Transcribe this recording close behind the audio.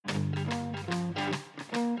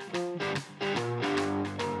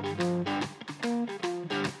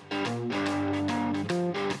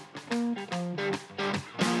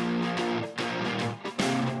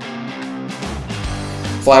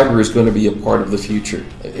fiber is going to be a part of the future.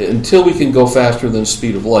 Until we can go faster than the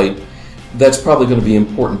speed of light, that's probably going to be an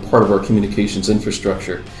important part of our communications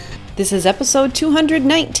infrastructure. This is episode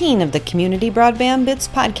 219 of the Community Broadband Bits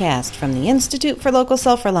podcast from the Institute for Local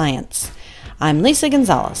Self-Reliance. I'm Lisa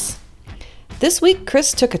Gonzalez. This week,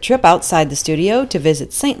 Chris took a trip outside the studio to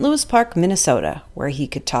visit St. Louis Park, Minnesota, where he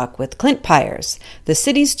could talk with Clint Pyers, the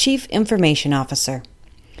city's chief information officer.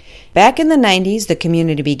 Back in the 90s, the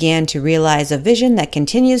community began to realize a vision that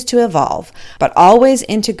continues to evolve, but always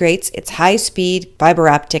integrates its high-speed fiber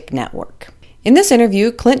optic network. In this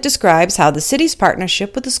interview, Clint describes how the city's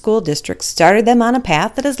partnership with the school district started them on a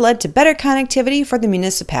path that has led to better connectivity for the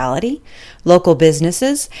municipality, local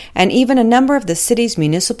businesses, and even a number of the city's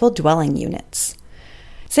municipal dwelling units.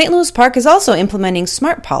 St. Louis Park is also implementing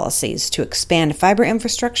smart policies to expand fiber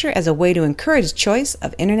infrastructure as a way to encourage choice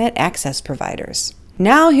of internet access providers.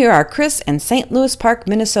 Now here are Chris and St. Louis Park,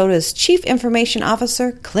 Minnesota's Chief Information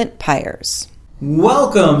Officer, Clint Pyers.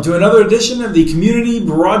 Welcome to another edition of the Community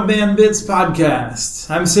Broadband Bits podcast.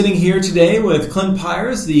 I'm sitting here today with Clint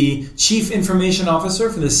Pyers, the Chief Information Officer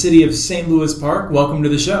for the City of St. Louis Park. Welcome to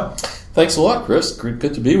the show. Thanks a lot, Chris.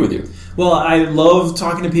 Good to be with you. Well, I love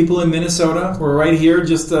talking to people in Minnesota. We're right here,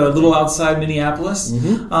 just a little outside Minneapolis. Why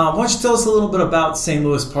don't you tell us a little bit about St.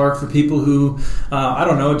 Louis Park for people who,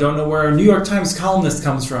 don't know where a New York Times columnist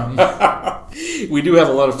comes from. We do have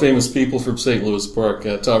a lot of famous people from St. Louis Park,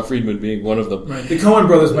 Tom Friedman being one of them. Right. The Coen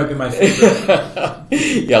brothers might be my favorite.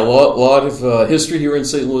 Yeah, a lot of history here in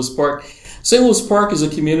St. Louis Park. St. Louis Park is a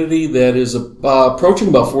community that is approaching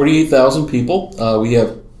about 48,000 people. We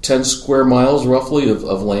have 10 square miles roughly of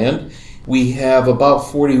land. We have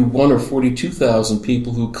about 41 or 42,000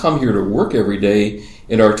 people who come here to work every day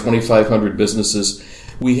in our 2,500 businesses.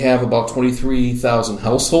 We have about 23,000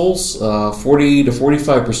 households. 40 to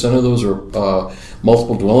 45% of those are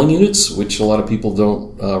multiple dwelling units, which a lot of people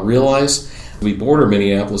don't realize. We border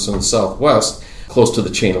Minneapolis on the southwest, close to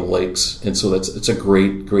the chain of lakes, and so it's a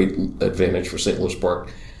great advantage for St. Louis Park.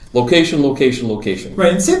 Location.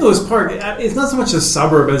 Right, and St. Louis Park, it's not so much a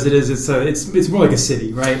suburb as it is. It's more like a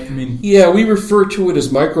city, right? I mean, yeah, we refer to it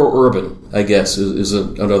as micro-urban, I guess, is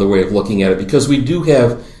another way of looking at it, because we do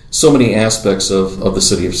have so many aspects of the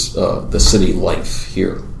city life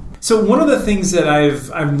here. So one of the things that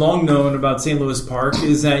I've long known about St. Louis Park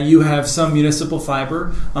is that you have some municipal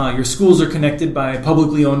fiber. Your schools are connected by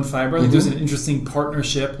publicly owned fiber. Like there's an interesting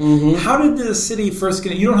partnership. How did the city first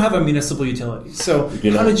get? You don't have a municipal utility, so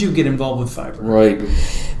how did you get involved with fiber? Right.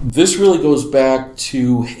 This really goes back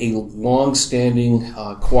to a long-standing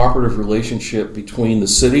cooperative relationship between the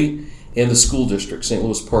city and the school district, St.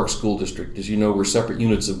 Louis Park School District. As you know, we're separate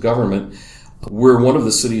units of government. We're one of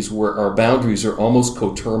the cities where our boundaries are almost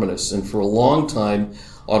coterminous, and for a long time,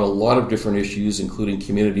 on a lot of different issues, including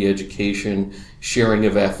community education, sharing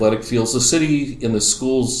of athletic fields, the city and the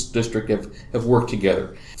schools district have worked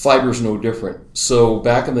together. Fiber is no different. So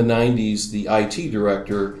back in the 90s, the IT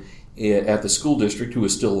director at the school district, who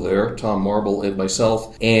is still there, Tom Marble and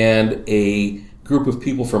myself, and a group of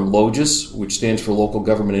people from LOGIS, which stands for Local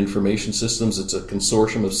Government Information Systems. It's a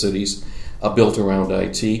consortium of cities built around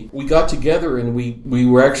IT. We got together and we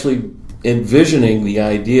were actually envisioning the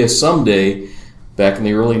idea someday, back in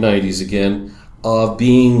the early 90s again, of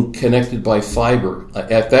being connected by fiber.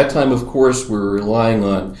 At that time, of course, we were relying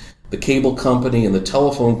on the cable company and the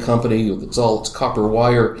telephone company, it's copper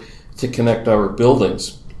wire, to connect our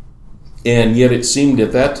buildings. And yet it seemed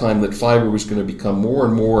at that time that fiber was going to become more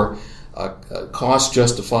and more cost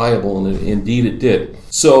justifiable, and indeed it did.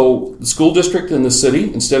 So the school district and the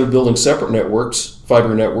city, instead of building separate networks,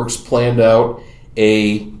 fiber networks, planned out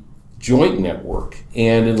a joint network.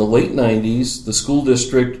 And in the late 90s, the school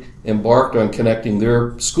district embarked on connecting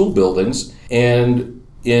their school buildings, and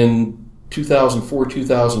in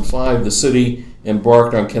 2004-2005, the city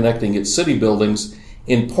embarked on connecting its city buildings,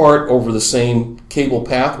 in part over the same cable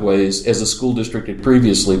pathways as the school district had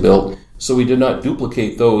previously built. So we did not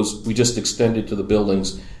duplicate those, we just extended to the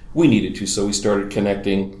buildings we needed to. So we started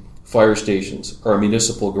connecting fire stations, our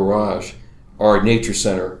municipal garage, our nature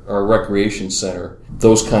center, our recreation center,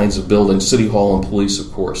 those kinds of buildings, city hall and police,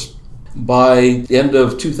 of course. By the end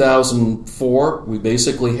of 2004, we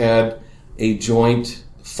basically had a joint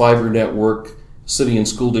fiber network. City and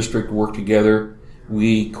school district work together.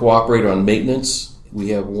 We cooperate on maintenance. We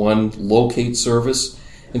have one locate service.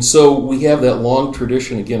 And so we have that long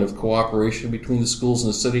tradition, again, of cooperation between the schools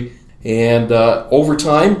and the city. And over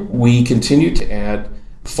time, we continue to add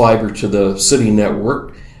fiber to the city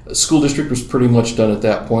network. The school district was pretty much done at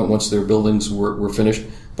that point once their buildings were finished.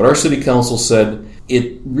 But our city council said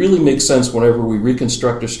it really makes sense whenever we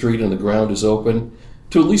reconstruct a street and the ground is open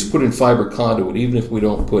to at least put in fiber conduit, even if we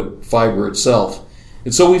don't put fiber itself.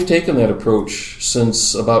 And so we've taken that approach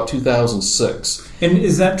since about 2006. And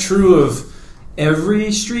is that true of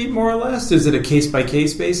every street, more or less? Is it a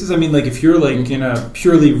case-by-case basis? I mean, like if you're like in a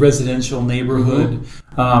purely residential neighborhood,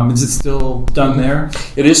 is it still done there?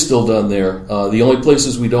 It is still done there. The only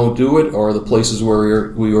places we don't do it are the places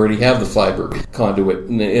where we already have the fiber conduit.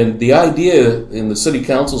 And the idea in the city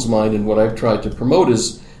council's mind, and what I've tried to promote,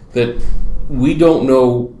 is that we don't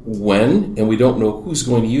know when and we don't know who's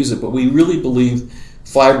going to use it, but we really believe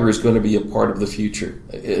fiber is going to be a part of the future.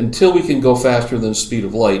 Until we can go faster than the speed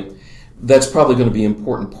of light, that's probably going to be an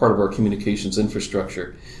important part of our communications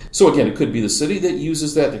infrastructure. So again, it could be the city that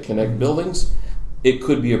uses that to connect buildings. It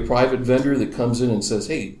could be a private vendor that comes in and says,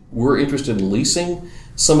 hey, we're interested in leasing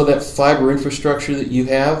some of that fiber infrastructure that you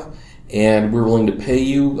have, and we're willing to pay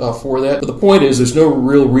you for that. But the point is, there's no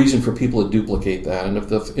real reason for people to duplicate that. And if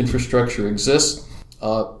the infrastructure exists,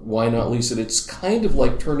 why not lease it? It's kind of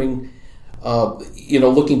like turning,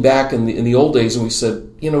 looking back in the old days, and we said,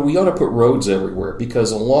 we ought to put roads everywhere,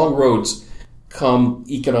 because along roads come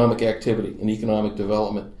economic activity and economic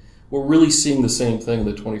development. We're really seeing the same thing in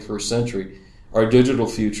the 21st century. Our digital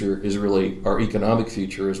future is really our economic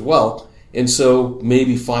future as well. And so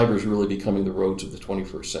maybe fiber is really becoming the roads of the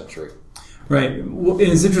 21st century. Right. Well, and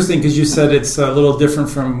it's interesting because you said it's a little different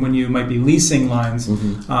from when you might be leasing lines.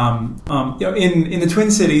 Mm-hmm. In the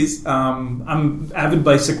Twin Cities, I'm an avid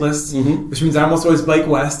bicyclist, which means I almost always bike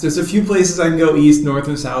west. There's a few places I can go east, north,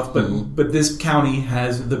 and south, but this county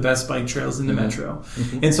has the best bike trails in the metro.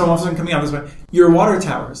 And so I'm often coming out this way. Your water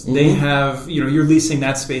towers, they have, you're leasing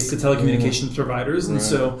that space to telecommunications providers, and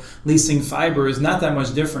so leasing fiber is not that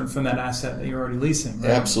much different from that asset that you're already leasing.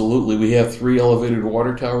 Right? Absolutely. We have 3 elevated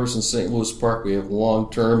water towers in St. Louis Park. We have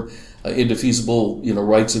long-term, indefeasible,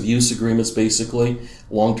 rights of use agreements, basically,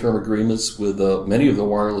 long-term agreements with many of the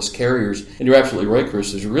wireless carriers. And you're absolutely right,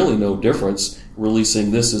 Chris. There's really no difference releasing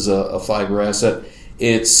this as a fiber asset.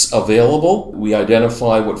 It's available. We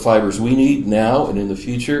identify what fibers we need now and in the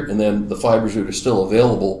future, and then the fibers that are still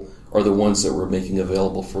available are the ones that we're making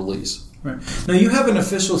available for lease. Right. Now, you have an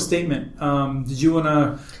official statement. Did you want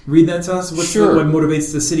to read that to us? Sure. What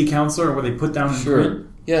motivates the city council, or what they put down in print?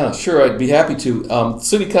 Yeah, sure. I'd be happy to.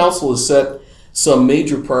 City Council has set some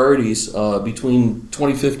major priorities between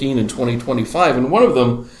 2015 and 2025, and one of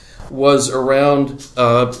them was around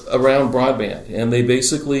broadband, and they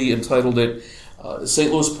basically entitled it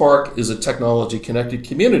St. Louis Park is a technology-connected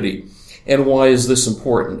community. And why is this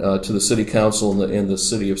important to the City Council and the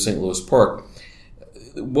City of St. Louis Park?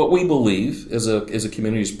 What we believe as a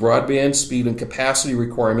community is broadband speed and capacity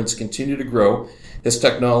requirements continue to grow as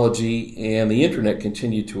technology and the internet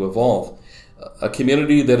continue to evolve. A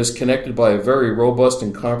community that is connected by a very robust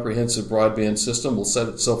and comprehensive broadband system will set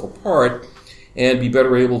itself apart and be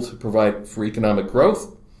better able to provide for economic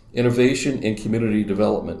growth, innovation, and community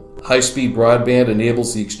development. High-speed broadband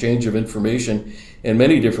enables the exchange of information in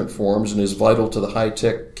many different forms and is vital to the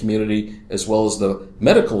high-tech community as well as the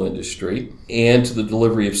medical industry and to the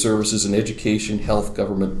delivery of services in education, health,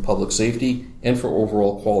 government, public safety, and for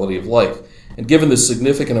overall quality of life. And given the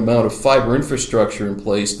significant amount of fiber infrastructure in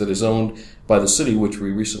place that is owned by the city, which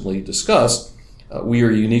we recently discussed, we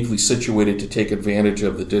are uniquely situated to take advantage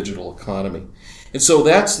of the digital economy. And so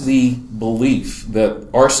that's the belief that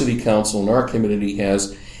our city council and our community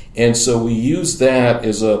has. And so we use that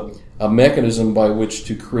as a mechanism by which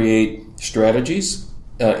to create strategies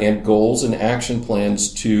and goals and action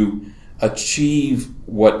plans to achieve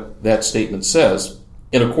what that statement says.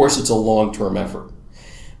 And of course, it's a long-term effort.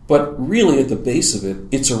 But really, at the base of it,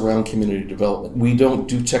 it's around community development. We don't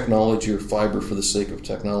do technology or fiber for the sake of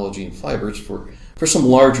technology and fiber. It's for some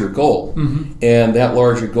larger goal. And that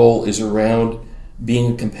larger goal is around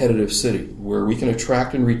being a competitive city where we can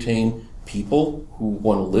attract and retain people who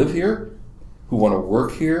want to live here, who want to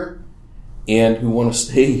work here, and who want to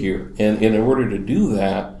stay here. And in order to do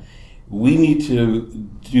that, we need to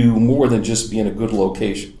do more than just be in a good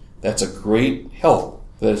location. That's a great help,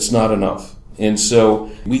 but it's not enough. And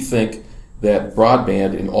so we think that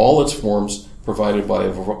broadband in all its forms, provided by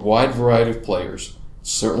a wide variety of players,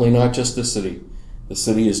 certainly not just the city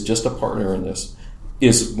is just a partner in this,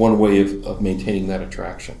 is one way of maintaining that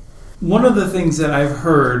attraction. One of the things that I've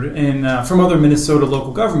heard from other Minnesota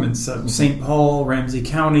local governments, St. Paul, Ramsey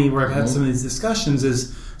County, where I've had some of these discussions,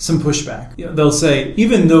 is some pushback. They'll say,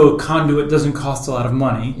 even though conduit doesn't cost a lot of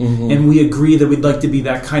money, and we agree that we'd like to be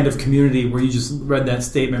that kind of community where you just read that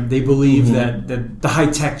statement, they believe that the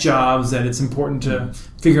high-tech jobs, that it's important to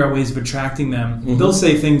figure out ways of attracting them. They'll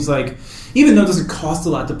say things like, even though it doesn't cost a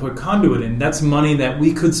lot to put conduit in, that's money that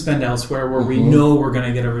we could spend elsewhere where we know we're going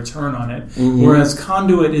to get a return on it, whereas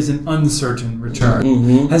conduit is an uncertain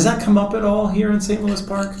return. Has that come up at all here in St. Louis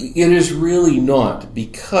Park? It is really not,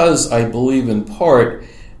 because I believe in part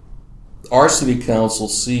our city council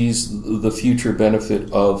sees the future benefit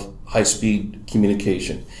of high-speed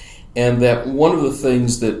communication, and that one of the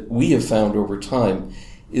things that we have found over time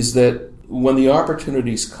is that when the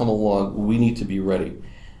opportunities come along, we need to be ready.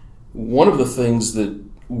 One of the things that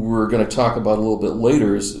we're going to talk about a little bit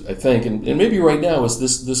later is, I think, and maybe right now, is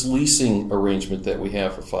this leasing arrangement that we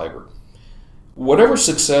have for fiber. Whatever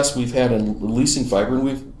success we've had in leasing fiber,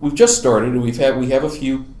 and we've just started, and we have a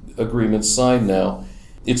few agreements signed now.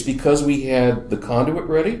 It's because we had the conduit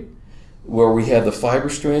ready, where we had the fiber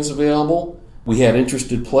strands available. We had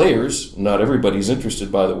interested players. Not everybody's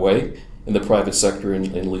interested, by the way, in the private sector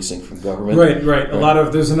in leasing from government. Right.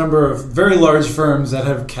 There's a number of very large firms that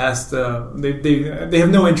have cast, they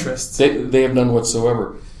have no interest. They have none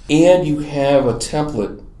whatsoever. And you have a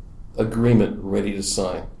template agreement ready to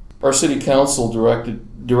sign. Our city council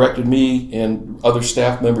directed me and other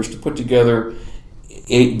staff members to put together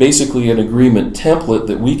basically an agreement template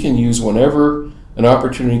that we can use whenever an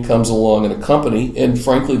opportunity comes along in a company, and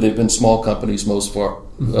frankly, they've been small companies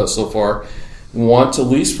so far, want to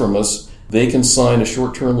lease from us. They can sign a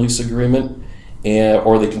short-term lease agreement,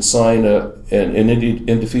 or they can sign an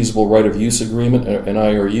indefeasible right of use agreement, an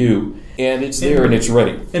IRU, and it's there and it's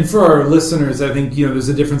ready. And for our listeners, I think there's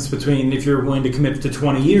a difference between if you're willing to commit to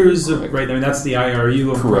 20 years, Correct. Right? I mean, that's the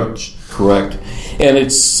IRU approach. Correct. And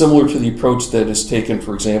it's similar to the approach that is taken,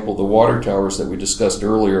 for example, the water towers that we discussed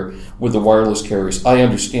earlier with the wireless carriers. I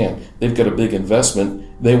understand they've got a big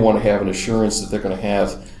investment. They want to have an assurance that they're going to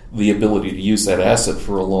have the ability to use that asset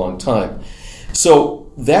for a long time.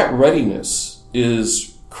 So that readiness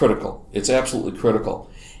is critical. It's absolutely critical.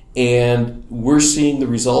 And we're seeing the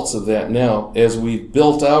results of that now as we've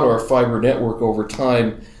built out our fiber network over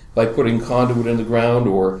time by putting conduit in the ground,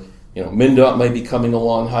 or MnDOT might be coming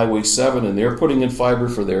along Highway 7 and they're putting in fiber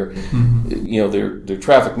for their their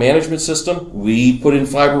traffic management system. We put in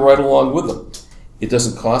fiber right along with them. It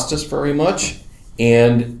doesn't cost us very much,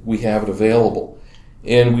 and we have it available.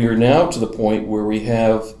 And we are now to the point where we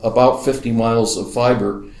have about 50 miles of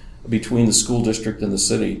fiber between the school district and the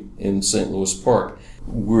city in St. Louis Park.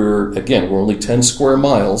 We're only 10 square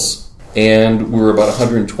miles, and we're about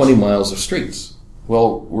 120 miles of streets.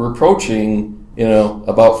 Well, we're approaching,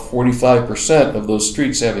 about 45% of those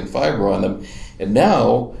streets having fiber on them. And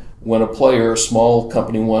now, when a small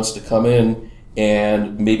company wants to come in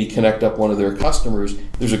and maybe connect up one of their customers,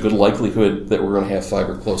 there's a good likelihood that we're going to have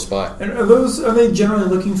fiber close by. And are they generally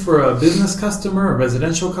looking for a business customer, a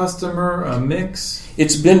residential customer, a mix?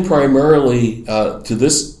 It's been primarily, to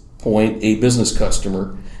this point, a business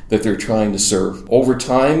customer that they're trying to serve. Over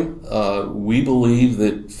time, we believe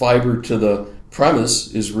that fiber to the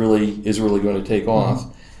premise is really going to take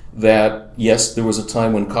off. That, yes, there was a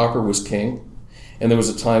time when copper was king, and there was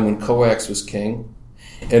a time when coax was king,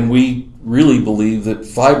 and we really believe that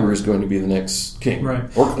fiber is going to be the next king, right,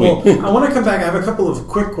 or queen. Well, I want to come back. I have a couple of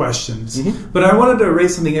quick questions, but I wanted to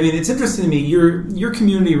raise something. I mean, it's interesting to me. Your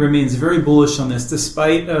community remains very bullish on this,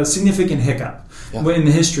 despite a significant hiccup in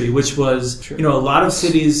the history, which was, a lot of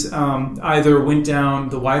cities either went down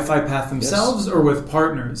the Wi-Fi path themselves or with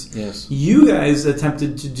partners. Yes. You guys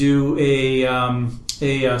attempted to do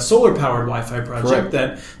a solar-powered Wi-Fi project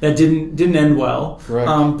that didn't end well.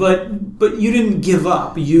 Correct. But you didn't give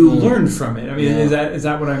up. You learned from it. I mean, is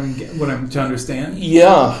that what I'm to understand?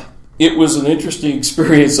 Yeah. It was an interesting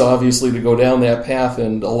experience, obviously, to go down that path,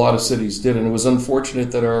 and a lot of cities did. And it was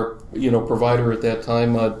unfortunate that our provider at that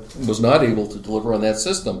time was not able to deliver on that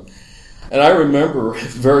system. And I remember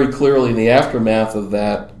very clearly in the aftermath of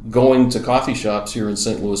that going to coffee shops here in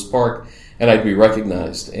St. Louis Park, and I'd be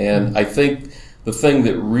recognized. And I think the thing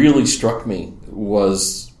that really struck me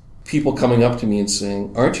was people coming up to me and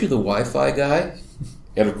saying, "Aren't you the Wi-Fi guy?"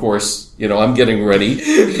 And of course, I'm getting ready.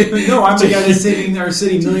 No, I'm the guy that's saving our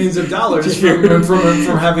city millions of dollars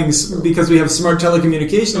from having, because we have smart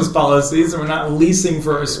telecommunications policies and we're not leasing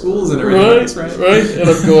for our schools and everything. Right. And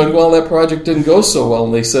I'm going, well, that project didn't go so well.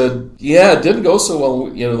 And they said, yeah, it didn't go so well.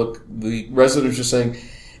 The residents are saying,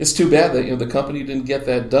 it's too bad that the company didn't get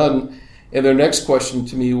that done. And their next question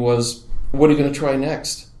to me was, what are you going to try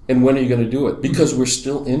next? And when are you going to do it? Because we're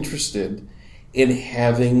still interested in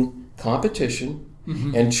having competition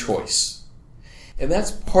and choice. And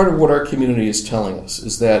that's part of what our community is telling us,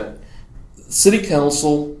 is that City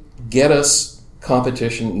Council, get us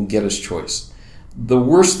competition and get us choice. The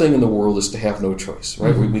worst thing in the world is to have no choice,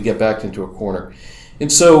 right? Mm-hmm. We get backed into a corner.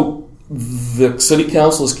 And so the City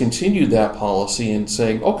Council has continued that policy and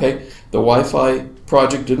saying, okay, the Wi-Fi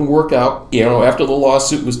project didn't work out. After the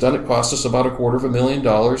lawsuit was done, it cost us about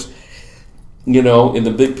 $250,000. In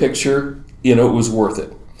the big picture, it was worth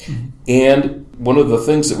it. Mm-hmm. And one of the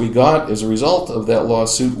things that we got as a result of that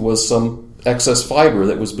lawsuit was some excess fiber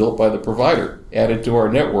that was built by the provider, added to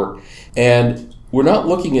our network. And we're not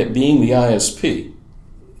looking at being the ISP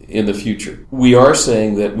in the future. We are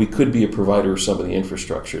saying that we could be a provider of some of the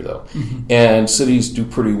infrastructure, though. Mm-hmm. And cities do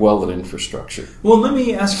pretty well at infrastructure. Well, let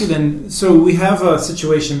me ask you then, so we have a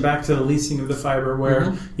situation, back to the leasing of the fiber, where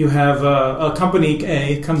mm-hmm. you have a company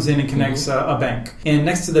A comes in and connects mm-hmm. a bank. And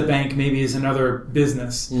next to the bank maybe is another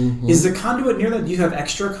business. Mm-hmm. Is the conduit near that? Do you have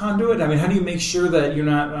extra conduit? I mean, how do you make sure that you're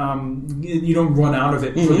not, you don't run out of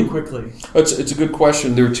it mm-hmm. really quickly? It's a good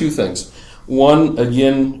question. There are two things. One,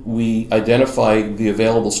 again, we identify the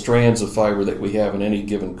available strands of fiber that we have in any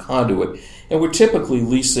given conduit, and we're typically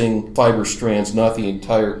leasing fiber strands, not the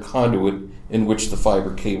entire conduit in which the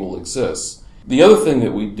fiber cable exists. The other thing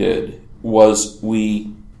that we did was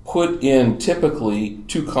we put in typically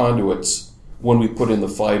 2 conduits when we put in the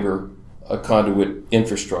fiber conduit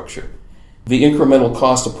infrastructure. The incremental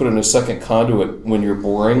cost to put in a second conduit when you're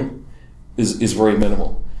boring is very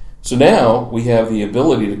minimal. So now we have the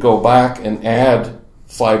ability to go back and add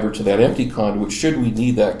fiber to that empty conduit should we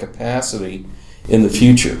need that capacity in the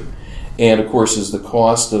future. And of course, as the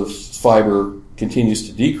cost of fiber continues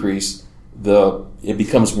to decrease, it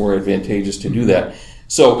becomes more advantageous to do that.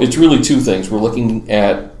 So it's really 2 things. We're looking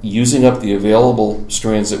at using up the available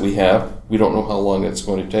strands that we have. We don't know how long that's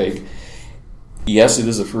going to take. Yes, it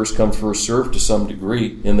is a first come, first served to some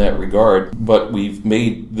degree in that regard, but we've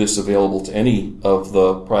made this available to any of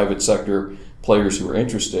the private sector players who are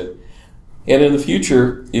interested. And in the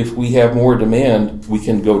future, if we have more demand, we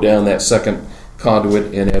can go down that second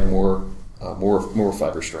conduit and add more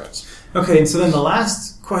fiber strands. Okay, and so then the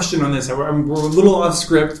last question on this, we're a little off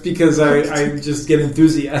script because I just get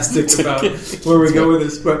enthusiastic about where we go with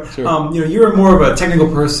this. But sure. You're more of a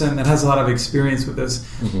technical person that has a lot of experience with this.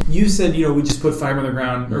 Mm-hmm. You said we just put fiber in the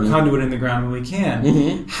ground or mm-hmm. conduit in the ground when we can.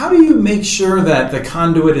 Mm-hmm. How do you make sure that the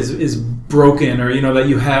conduit is broken, or that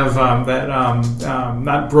you have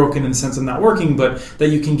not broken in the sense of not working, but that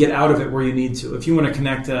you can get out of it where you need to? If you want to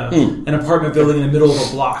connect an apartment building in the middle of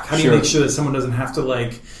a block, how do you make sure that someone doesn't have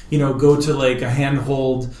to go to a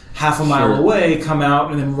handhold half a mile away, come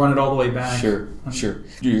out, and then run it all the way back? Sure.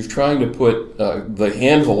 You're trying to put the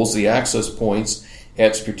handholds, the access points,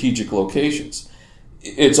 at strategic locations.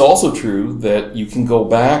 It's also true that you can go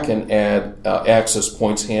back and add access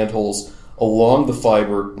points, handholds, along the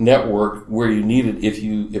fiber network where you need it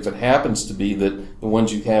if it happens to be that the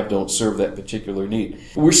ones you have don't serve that particular need.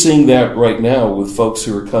 We're seeing that right now with folks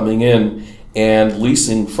who are coming in and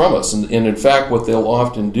leasing from us. And in fact, what they'll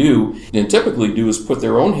often do, and typically do, is put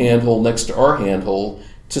their own handhold next to our handhold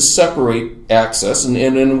to separate access, and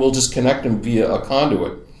then we'll just connect them via a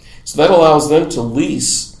conduit. So that allows them to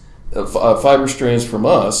lease fiber strands from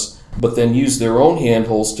us, but then use their own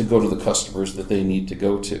handholds to go to the customers that they need to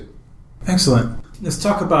go to. Excellent. Let's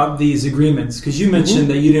talk about these agreements, because you mentioned mm-hmm.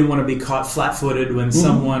 that you didn't want to be caught flat-footed when mm-hmm.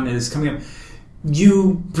 someone is coming up.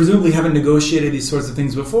 You presumably haven't negotiated these sorts of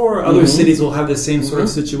things before. Other mm-hmm. cities will have the same sort mm-hmm. of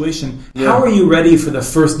situation. Yeah. How are you ready for the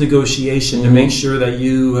first negotiation mm-hmm. to make sure that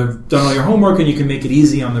you have done all your homework and you can make it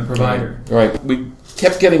easy on the provider? Right. We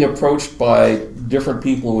kept getting approached by different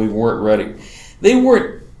people and we weren't ready. They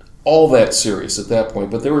weren't all that serious at that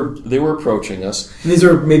point, but they were approaching us. And these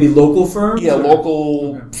are maybe local firms? Yeah,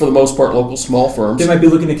 local, okay. For the most part, local small firms. They might be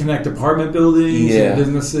looking to connect apartment buildings and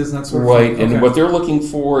businesses and that sort of thing. Right, okay. And what they're looking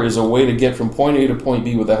for is a way to get from point A to point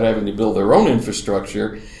B without having to build their own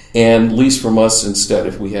infrastructure and lease from us instead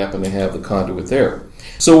if we happen to have the conduit there.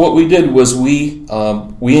 So what we did was we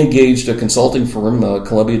engaged a consulting firm,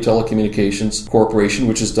 Columbia Telecommunications Corporation,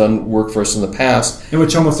 which has done work for us in the past. And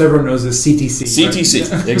which almost everyone knows is CTC.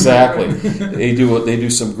 CTC, right? Exactly. They do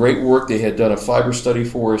some great work. They had done a fiber study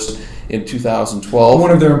for us in 2012.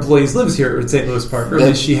 One of their employees lives here at St. Louis Park, or at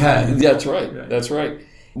least she had. That's right. That's right.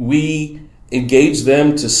 We engaged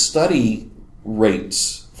them to study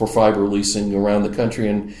rates for fiber leasing around the country,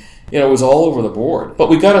 and it was all over the board. But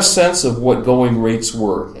we got a sense of what going rates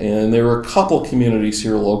were. And there were a couple communities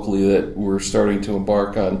here locally that were starting to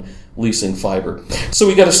embark on leasing fiber. So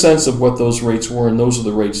we got a sense of what those rates were, and those are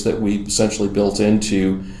the rates that we essentially built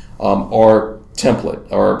into our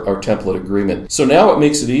template, our template agreement. So now it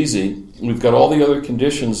makes it easy. We've got all the other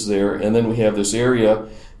conditions there, and then we have this area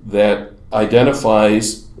that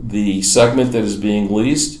identifies the segment that is being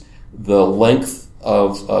leased, the length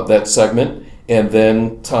of that segment, and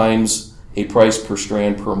then times a price per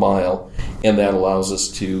strand per mile, and that allows us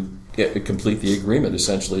to complete the agreement,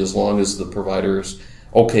 essentially, as long as the provider is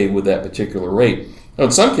okay with that particular rate. Now,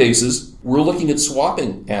 in some cases, we're looking at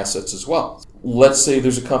swapping assets as well. Let's say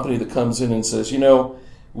there's a company that comes in and says,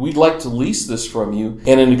 we'd like to lease this from you,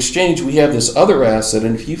 and in exchange, we have this other asset,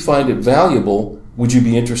 and if you find it valuable, would you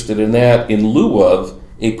be interested in that in lieu of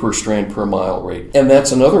a per strand per mile rate? And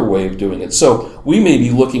that's another way of doing it. So we may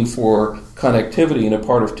be looking for connectivity in a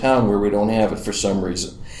part of town where we don't have it for some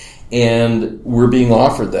reason, and we're being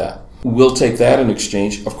offered that. We'll take that in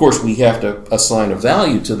exchange. Of course, we have to assign a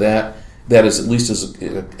value to that is at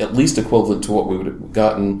least equivalent to what we would have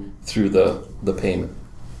gotten through the payment.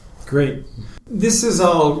 Great. This is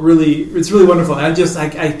all it's really wonderful.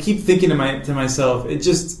 I keep thinking to myself,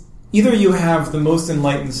 either you have the most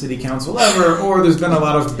enlightened city council ever, or there's been a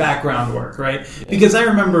lot of background work, right? Yeah. Because I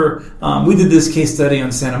remember we did this case study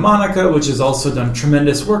on Santa Monica, which has also done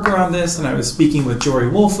tremendous work around this, and I was speaking with Jory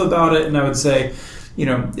Wolf about it, and I would say,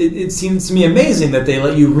 it seems to me amazing that they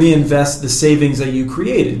let you reinvest the savings that you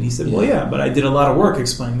created. And he said, well, yeah, but I did a lot of work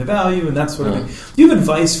explaining the value and that sort of thing. Do you have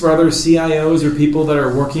advice for other CIOs or people that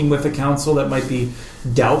are working with the council that might be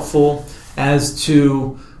doubtful as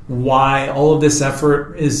to why all of this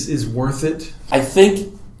effort is worth it? I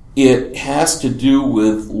think it has to do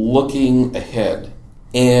with looking ahead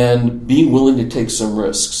and being willing to take some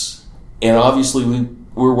risks. And obviously,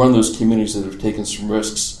 we're one of those communities that have taken some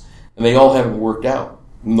risks, and they all haven't worked out.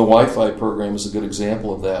 And the Wi-Fi program is a good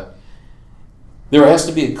example of that. There has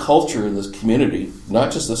to be a culture in this community,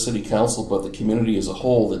 not just the city council, but the community as a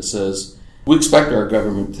whole, that says, we expect our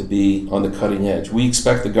government to be on the cutting edge. We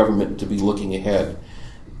expect the government to be looking ahead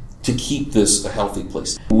to keep this a healthy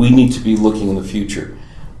place. We need to be looking in the future.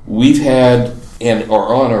 We've had and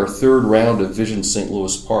are on our third round of Vision St.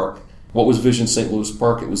 Louis Park. What was Vision St. Louis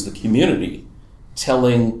Park? It was the community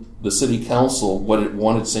telling the city council what it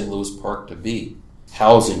wanted St. Louis Park to be.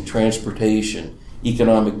 Housing, transportation,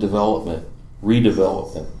 economic development,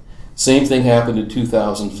 redevelopment. Same thing happened in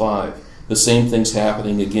 2005. The same thing's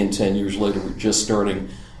happening again 10 years later. We're just starting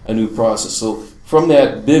a new process. So from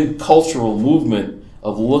that big cultural movement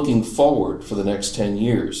of looking forward for the next 10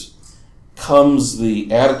 years comes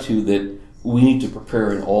the attitude that we need to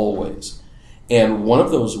prepare in all ways. And one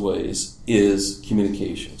of those ways is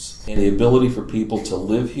communications and the ability for people to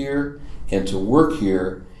live here and to work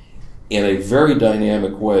here in a very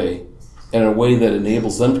dynamic way, and in a way that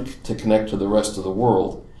enables them to connect to the rest of the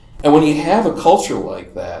world. And when you have a culture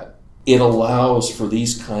like that, it allows for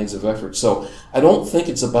these kinds of efforts. So I don't think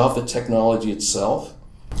it's about the technology itself.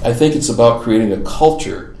 I think it's about creating a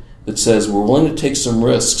culture that says we're willing to take some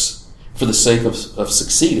risks for the sake of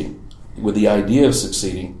succeeding, with the idea of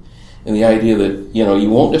succeeding, and the idea that, you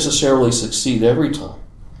won't necessarily succeed every time,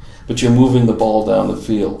 but you're moving the ball down the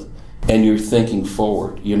field, and you're thinking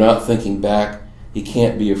forward. You're not thinking back. You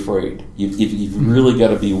can't be afraid. You've really got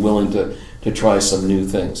to be willing to try some new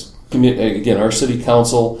things. Again, our city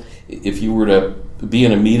council, if you were to be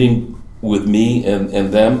in a meeting with me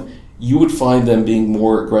and them, you would find them being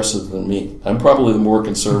more aggressive than me. I'm probably the more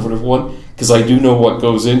conservative one, because I do know what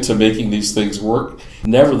goes into making these things work.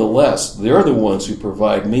 Nevertheless, they're the ones who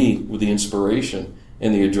provide me with the inspiration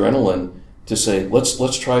and the adrenaline to say,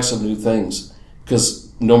 let's try some new things.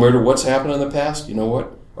 Because no matter what's happened in the past, you know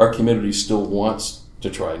what? Our community still wants to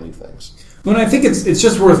try new things. Well, I think it's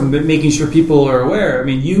just worth making sure people are aware. I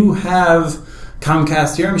mean, you have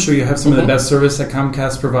Comcast here. I'm sure you have some of the best service that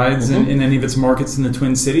Comcast provides in any of its markets in the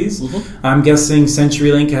Twin Cities. I'm guessing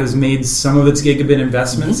CenturyLink has made some of its gigabit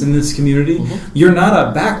investments in this community. You're not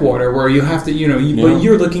a backwater where you have to, but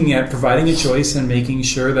you're looking at providing a choice and making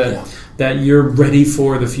sure that you're ready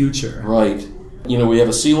for the future. Right. We have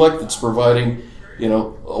a CLEC that's providing, a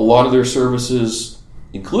lot of their services,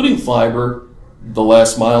 including fiber. The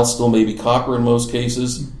last mile still may be copper in most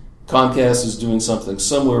cases. Comcast is doing something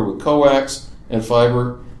similar with coax and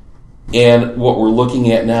fiber. And what we're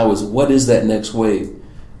looking at now is, what is that next wave?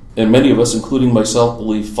 And many of us, including myself,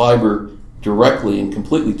 believe fiber directly and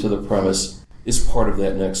completely to the premise is part of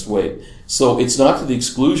that next wave. So it's not to the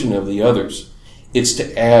exclusion of the others. It's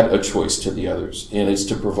to add a choice to the others. And it's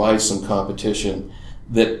to provide some competition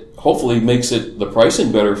that hopefully makes the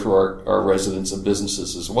pricing better for our residents and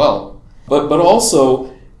businesses as well. But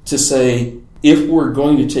also to say, if we're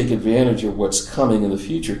going to take advantage of what's coming in the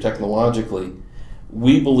future technologically,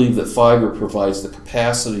 we believe that fiber provides the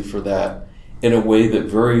capacity for that in a way that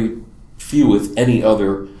very few, if any,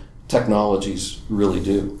 other technologies really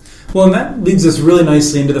do. Well, and that leads us really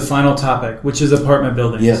nicely into the final topic, which is apartment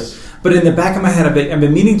buildings. Yes. But in the back of my head, I've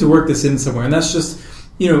been meaning to work this in somewhere, and that's just,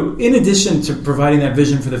 in addition to providing that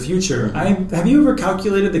vision for the future, have you ever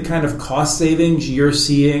calculated the kind of cost savings you're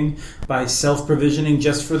seeing by self-provisioning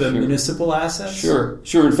just for the municipal assets? Sure.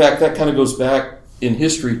 In fact, that kind of goes back in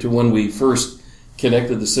history to when we first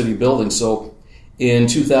connected the city buildings. So in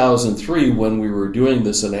 2003, when we were doing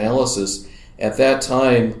this analysis, at that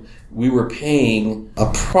time, we were paying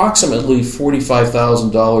approximately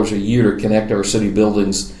 $45,000 a year to connect our city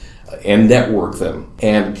buildings and network them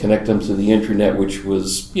and connect them to the intranet, which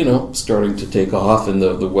was, starting to take off, and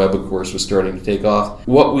the web, of course, was starting to take off.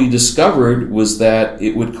 What we discovered was that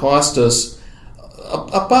it would cost us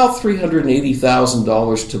about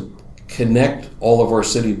 $380,000 to connect all of our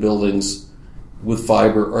city buildings with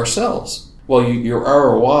fiber ourselves. Well, your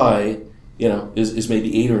ROI, is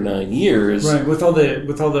maybe 8 or 9 years. Right. With all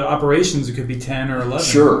the operations, it could be 10 or 11.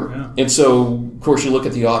 Sure. Yeah. And so, of course, you look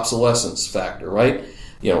at the obsolescence factor, right?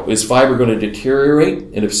 Is fiber going to deteriorate?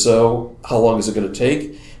 And if so, how long is it going to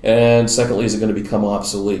take? And secondly, is it going to become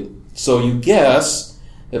obsolete? So you guess,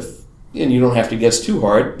 and you don't have to guess too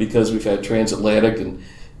hard, because we've had transatlantic and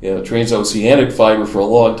transoceanic fiber for a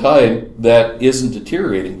long time that isn't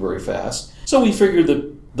deteriorating very fast. So we figured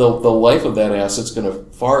that the life of that asset's going to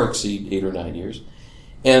far exceed 8 or 9 years.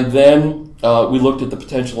 And then we looked at the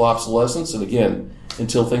potential obsolescence, and again,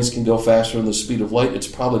 until things can go faster than the speed of light, it's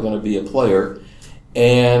probably going to be a player.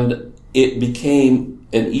 And it became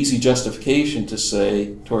an easy justification to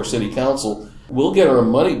say to our city council, we'll get our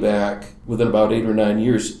money back within about 8 or 9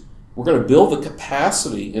 years. We're going to build the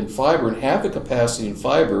capacity in fiber and have the capacity in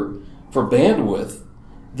fiber for bandwidth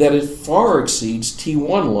that it far exceeds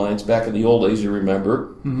T1 lines back in the old days, you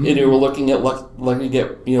remember. Mm-hmm. And you were looking at like to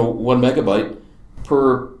get 1 megabyte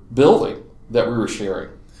per building that we were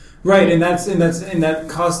sharing. Right, and that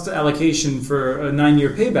cost allocation for a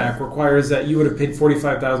 9-year payback requires that you would have paid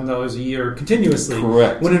 $45,000 a year continuously.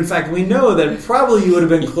 Correct. When in fact we know that probably you would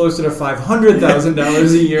have been closer to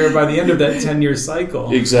 $500,000 a year by the end of that 10-year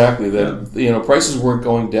cycle. Exactly. That prices weren't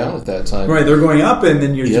going down at that time. Right, they're going up, and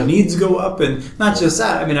then your needs go up, and not just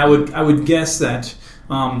that. I mean, I would guess that.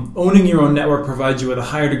 Owning your own network provides you with a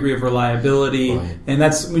higher degree of reliability, right. And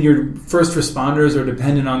that's when your first responders are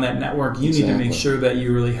dependent on that network. You need to make sure that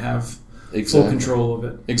you really have full control of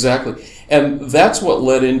it. Exactly. And that's what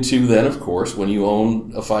led into then, of course, when you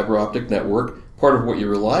own a fiber optic network, part of what you're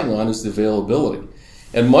relying on is the availability.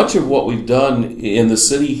 And much of what we've done in the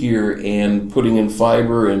city here and putting in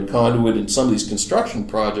fiber and conduit in some of these construction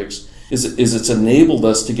projects is it's enabled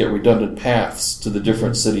us to get redundant paths to the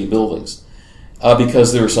different city buildings.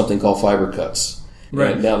 Because there was something called fiber cuts.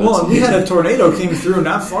 Right. And we had a tornado came through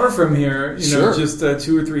not far from here, just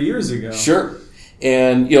 2 or 3 years ago. Sure.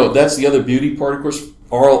 And, that's the other beauty part, of course.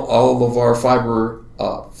 All of our fiber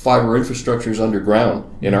infrastructure is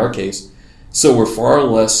underground, in our case. So we're far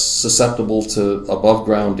less susceptible to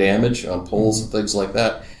above-ground damage on poles and things like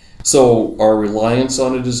that. So our reliance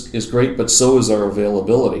on it is great, but so is our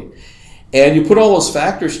availability. And you put all those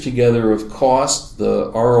factors together of cost,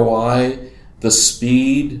 the ROI, the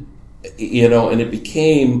speed, and it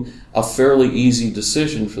became a fairly easy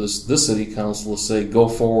decision for this city council to say, go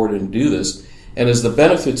forward and do this. And as the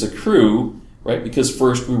benefits accrue, right, because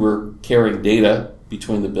first we were carrying data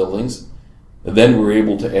between the buildings, and then we were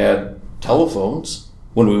able to add telephones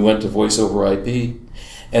when we went to voice over IP,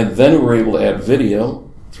 and then we were able to add video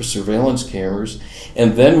for surveillance cameras,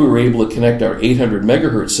 and then we were able to connect our 800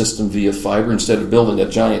 megahertz system via fiber instead of building a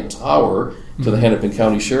giant tower to the Hennepin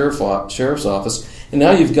County Sheriff's Office. And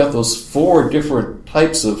now you've got those 4 different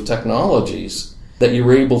types of technologies that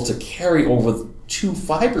you're able to carry over 2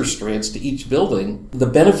 fiber strands to each building. The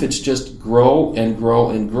benefits just grow and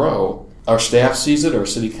grow and grow. Our staff sees it, our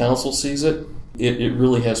city council sees it. It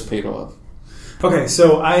really has paid off. Okay,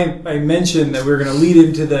 so I mentioned that we were going to lead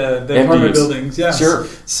into the apartment buildings. Yes. Sure.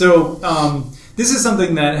 So this is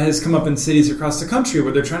something that has come up in cities across the country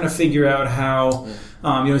where they're trying to figure out how,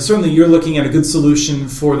 certainly you're looking at a good solution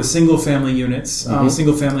for the single-family units,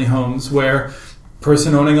 single-family homes, where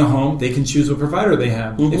person owning a home, they can choose what provider they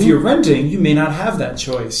have. Mm-hmm. If you're renting, you may not have that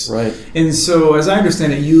choice. Right. And so, as I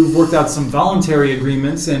understand it, you've worked out some voluntary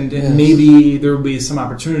agreements, and maybe there will be some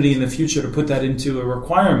opportunity in the future to put that into a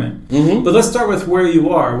requirement. Mm-hmm. But let's start with where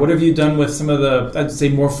you are. What have you done with some of the, I'd say,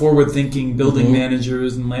 more forward-thinking building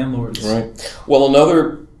managers and landlords? Right. Well,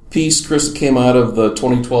 another piece, Chris, that came out of the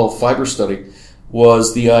 2012 fiber study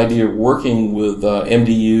was the idea of working with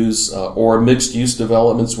MDUs or mixed-use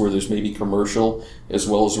developments where there's maybe commercial as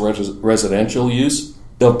well as residential use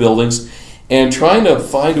of buildings, and trying to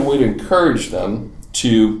find a way to encourage them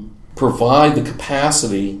to provide the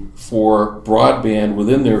capacity for broadband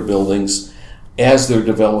within their buildings as they're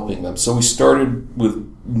developing them. So we started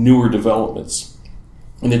with newer developments,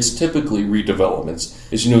 and it's typically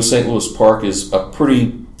redevelopments. As you know, St. Louis Park is a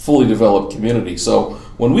pretty fully developed community. So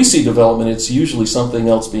when we see development, it's usually something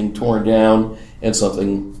else being torn down and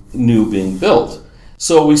something new being built.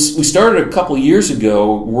 So we started a couple of years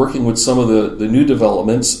ago working with some of the new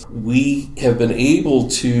developments. We have been able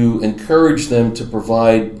to encourage them to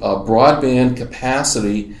provide broadband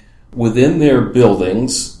capacity within their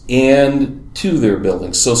buildings and to their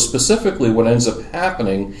buildings. So specifically what ends up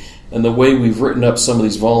happening, and the way we've written up some of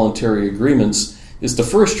these voluntary agreements, is to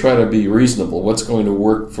first try to be reasonable. What's going to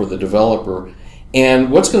work for the developer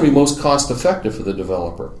and what's going to be most cost effective for the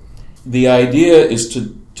developer. The idea is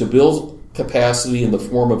to build capacity in the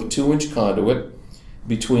form of a 2-inch conduit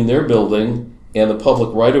between their building and the public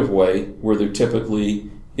right-of-way, where there typically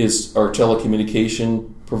are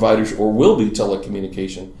telecommunication providers or will be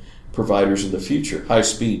telecommunication providers in the future,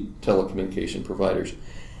 high-speed telecommunication providers.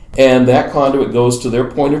 And that conduit goes to their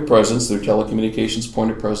point of presence, their telecommunications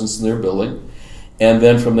point of presence in their building. And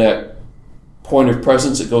then from that point of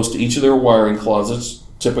presence, it goes to each of their wiring closets,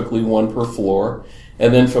 typically one per floor.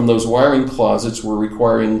 And then from those wiring closets, we're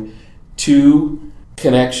requiring 2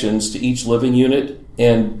 connections to each living unit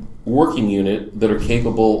and working unit that are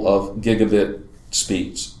capable of gigabit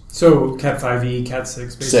speeds. So Cat 5e, Cat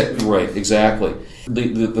 6, basically. Right, exactly.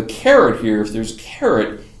 The carrot here, if there's a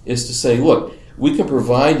carrot, is to say, look, we can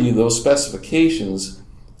provide you those specifications,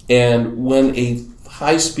 and when a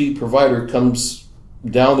high-speed provider comes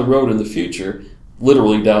down the road in the future,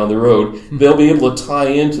 literally down the road, they'll be able to tie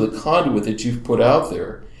into the conduit that you've put out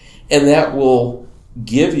there, and that will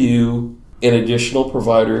give you an additional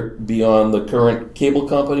provider beyond the current cable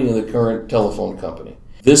company and the current telephone company.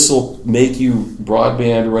 This will make you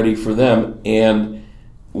broadband ready for them, and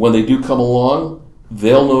when they do come along,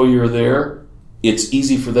 they'll know you're there. It's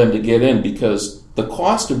easy for them to get in because the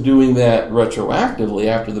cost of doing that retroactively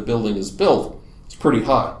after the building is built is pretty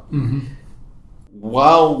high. Mm-hmm.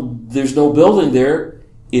 While there's no building there,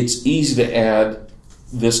 it's easy to add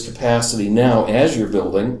this capacity now as you're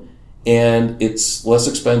building, and it's less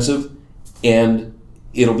expensive, and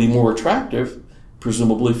it'll be more attractive,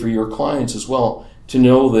 presumably for your clients as well, to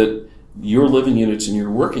know that your living units and your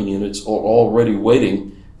working units are already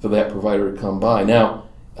waiting for that provider to come by. Now,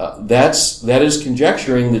 that is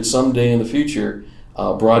conjecturing that someday in the future,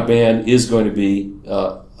 broadband is going to be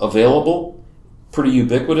available pretty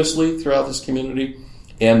ubiquitously throughout this community,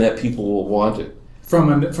 and that people will want it. From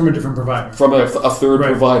a different provider. From a third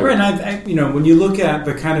provider. Right, and when you look at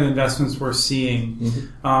the kind of investments we're seeing,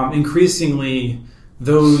 increasingly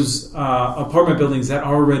those apartment buildings that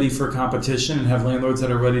are ready for competition and have landlords that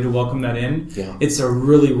are ready to welcome that in, it's a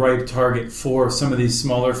really ripe target for some of these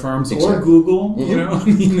smaller firms or Google,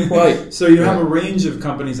 Right. So you have a range of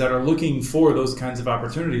companies that are looking for those kinds of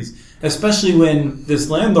opportunities, especially when this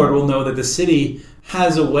landlord will know that the city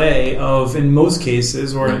has a way of, in most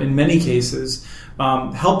cases or in many cases,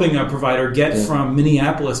 helping a provider get from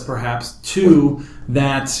Minneapolis perhaps to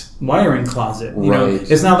that wiring closet. You know,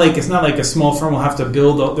 it's not like a small firm will have to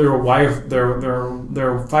build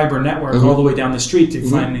their fiber network all the way down the street to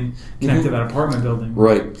finally connect to that apartment building.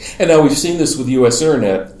 Right. And now we've seen this with U.S.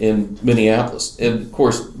 Internet in Minneapolis. And of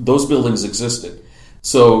course, those buildings existed.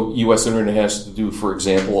 So U.S. Internet has to do, for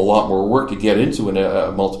example, a lot more work to get into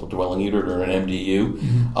a multiple dwelling unit or an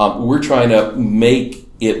MDU. We're trying to make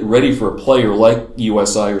it ready for a player like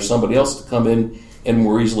USI or somebody else to come in and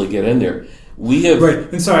more easily get in there. We have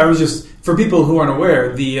And sorry, I was just, for people who aren't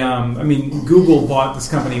aware, Google bought this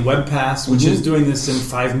company WebPass, which is doing this in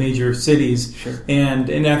 5 major cities,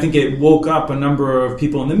 and I think it woke up a number of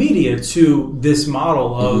people in the media to this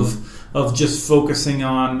model of just focusing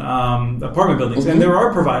on apartment buildings. And there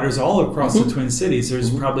are providers all across the Twin Cities.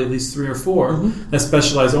 There's probably at least 3 or 4 that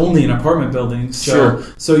specialize only in apartment buildings.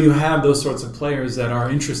 So you have those sorts of players that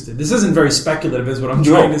are interested. This isn't very speculative, is what I'm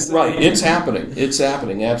trying to say. Right, it's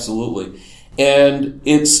happening, absolutely. And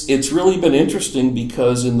it's really been interesting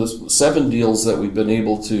because in the 7 deals that we've been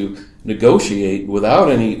able to negotiate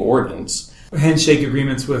without any ordinance, handshake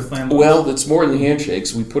agreements with landlords. Well, it's more than the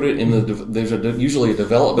handshakes. We put it in there's usually a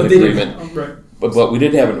development agreement, but we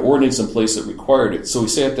didn't have an ordinance in place that required it. So we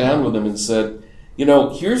sat down with them and said,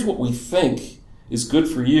 here's what we think is good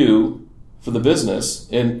for you, for the business,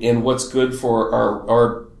 and what's good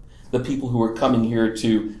for the people who are coming here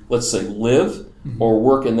to, let's say, live or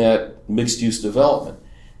work in that mixed-use development.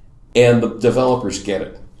 And the developers get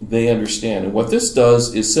it. They understand. And what this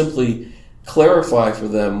does is simply clarify for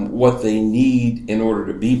them what they need in order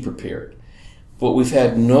to be prepared. but we've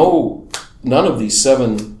had none of these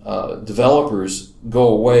 7 developers go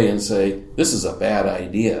away and say, this is a bad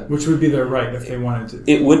idea. Which would be their right if they wanted to.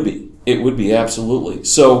 It would be, absolutely.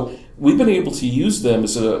 So we've been able to use them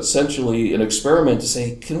as essentially an experiment to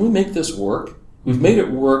say, can we make this work? We've made it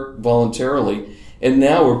work voluntarily, and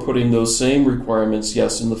now we're putting those same requirements,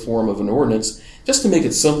 yes, in the form of an ordinance, just to make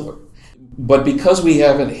it simpler. But because we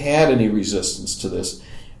haven't had any resistance to this,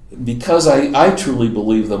 because I truly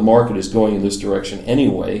believe the market is going in this direction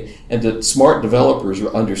anyway, and that smart developers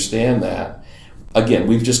understand that, again,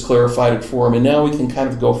 we've just clarified it for them, and now we can kind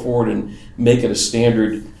of go forward and make it a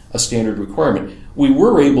standard requirement. We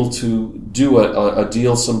were able to do a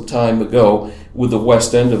deal some time ago with the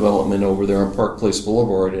West End development over there on Park Place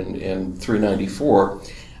Boulevard and 394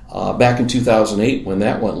 back in 2008 when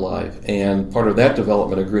that went live. And part of that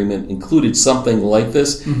development agreement included something like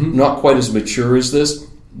this, not quite as mature as this,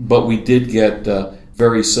 but we did get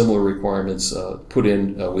very similar requirements put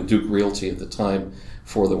in with Duke Realty at the time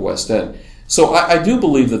for the West End. So I do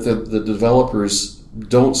believe that the developers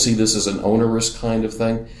don't see this as an onerous kind of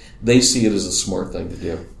thing. They see it as a smart thing to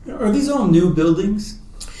do. Are these all new buildings?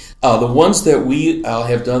 The ones that we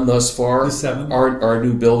have done thus far are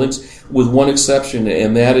new buildings, with one exception,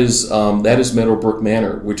 and that is Meadowbrook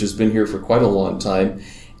Manor, which has been here for quite a long time.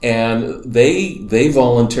 And they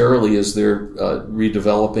voluntarily, as they're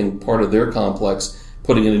redeveloping part of their complex,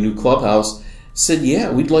 putting in a new clubhouse, said,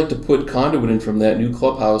 yeah, we'd like to put conduit in from that new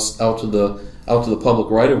clubhouse out to the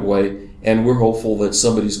public right of way, and we're hopeful that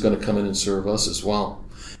somebody's going to come in and serve us as well.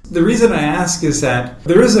 The reason I ask is that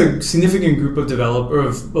there is a significant group of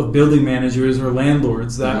of building managers or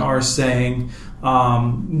landlords that are saying,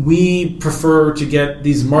 we prefer to get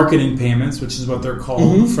these marketing payments, which is what they're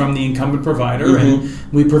called, from the incumbent provider, and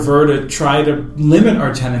we prefer to try to limit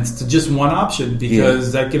our tenants to just one option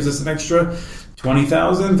because that gives us an extra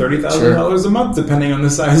 $20,000, $30,000 a month, depending on the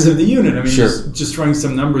size of the unit. I mean, just throwing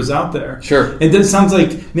some numbers out there. Sure. And that sounds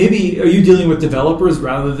like maybe are you dealing with developers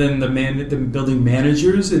rather than the building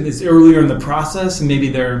managers, and it's earlier in the process, and maybe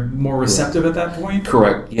they're more receptive at that point?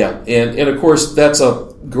 Correct. Yeah, and of course that's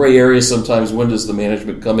a gray area sometimes. When does the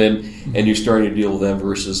management come in, and you're starting to deal with them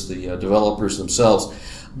versus the developers themselves?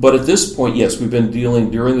 But at this point, yes, we've been dealing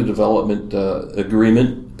during the development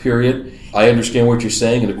agreement period. I understand what you're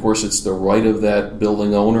saying, and of course it's the right of that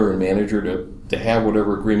building owner and manager to have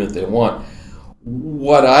whatever agreement they want.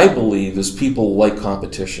 What I believe is people like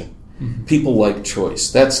competition. People like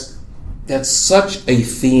choice. That's such a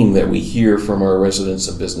theme that we hear from our residents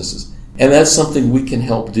and businesses. And that's something we can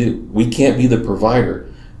help do. We can't be the provider,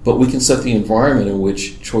 but we can set the environment in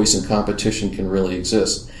which choice and competition can really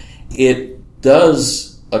exist. It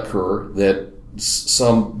does occur that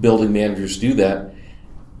some building managers do that,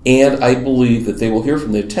 and I believe that they will hear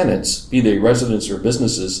from their tenants, be they residents or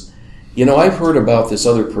businesses, I've heard about this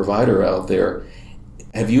other provider out there.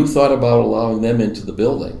 Have you thought about allowing them into the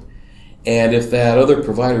building? And if that other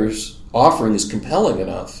provider's offering is compelling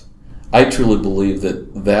enough, I truly believe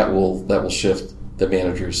that will shift the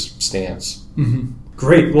manager's stance.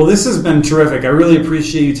 Great. Well, this has been terrific. I really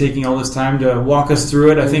appreciate you taking all this time to walk us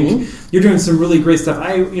through it. I think you're doing some really great stuff.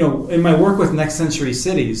 In my work with Next Century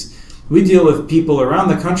Cities, we deal with people around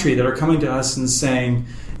the country that are coming to us and saying,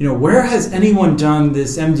 where has anyone done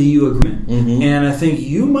this MDU agreement? And I think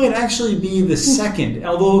you might actually be the second.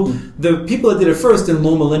 Although the people that did it first in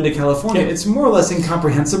Loma Linda, California, it's more or less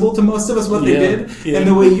incomprehensible to most of us what they did. And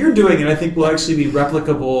the way you're doing it, I think, will actually be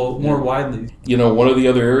replicable more widely. One of the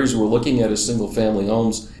other areas we're looking at is single-family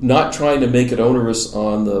homes, not trying to make it onerous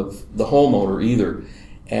on the homeowner either.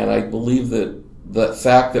 And I believe that the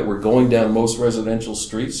fact that we're going down most residential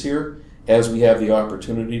streets here, as we have the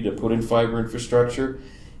opportunity to put in fiber infrastructure,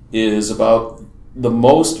 is about the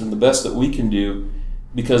most and the best that we can do.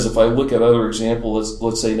 Because if I look at other examples,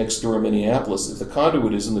 let's say next door in Minneapolis, if the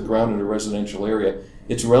conduit is in the ground in a residential area,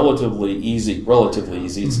 it's relatively easy,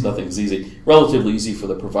 it's nothing's easy, relatively easy for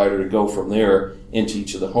the provider to go from there into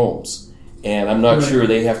each of the homes. And I'm not sure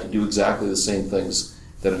they have to do exactly the same things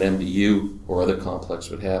that an MDU or other complex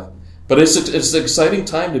would have. But it's an exciting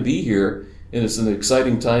time to be here, and it's an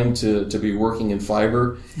exciting time to be working in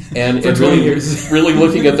fiber and really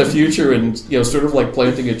looking at the future and sort of like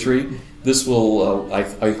planting a tree. This will,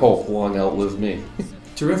 I hope, long outlive me.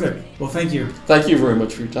 Terrific. Well, thank you. Thank you very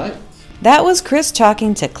much for your time. That was Chris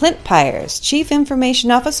talking to Clint Pyers, Chief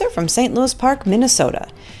Information Officer from St. Louis Park, Minnesota.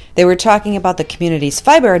 They were talking about the community's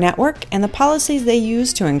fiber network and the policies they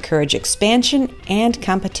use to encourage expansion and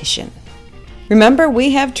competition. Remember,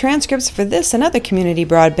 we have transcripts for this and other Community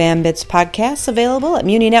Broadband Bits podcasts available at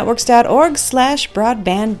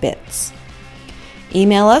muninetworks.org/broadbandbits.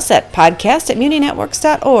 Email us at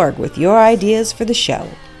podcast@muninetworks.org with your ideas for the show.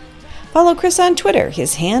 Follow Chris on Twitter.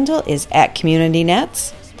 His handle is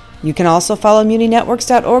 @CommunityNets. You can also follow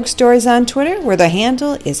muninetworks.org stories on Twitter, where the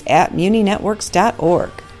handle is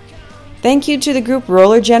 @muninetworks.org. Thank you to the group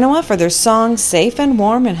Roller Genoa for their song Safe and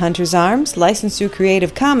Warm in Hunter's Arms, licensed through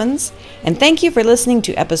Creative Commons. And thank you for listening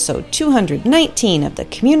to episode 219 of the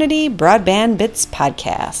Community Broadband Bits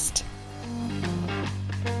podcast.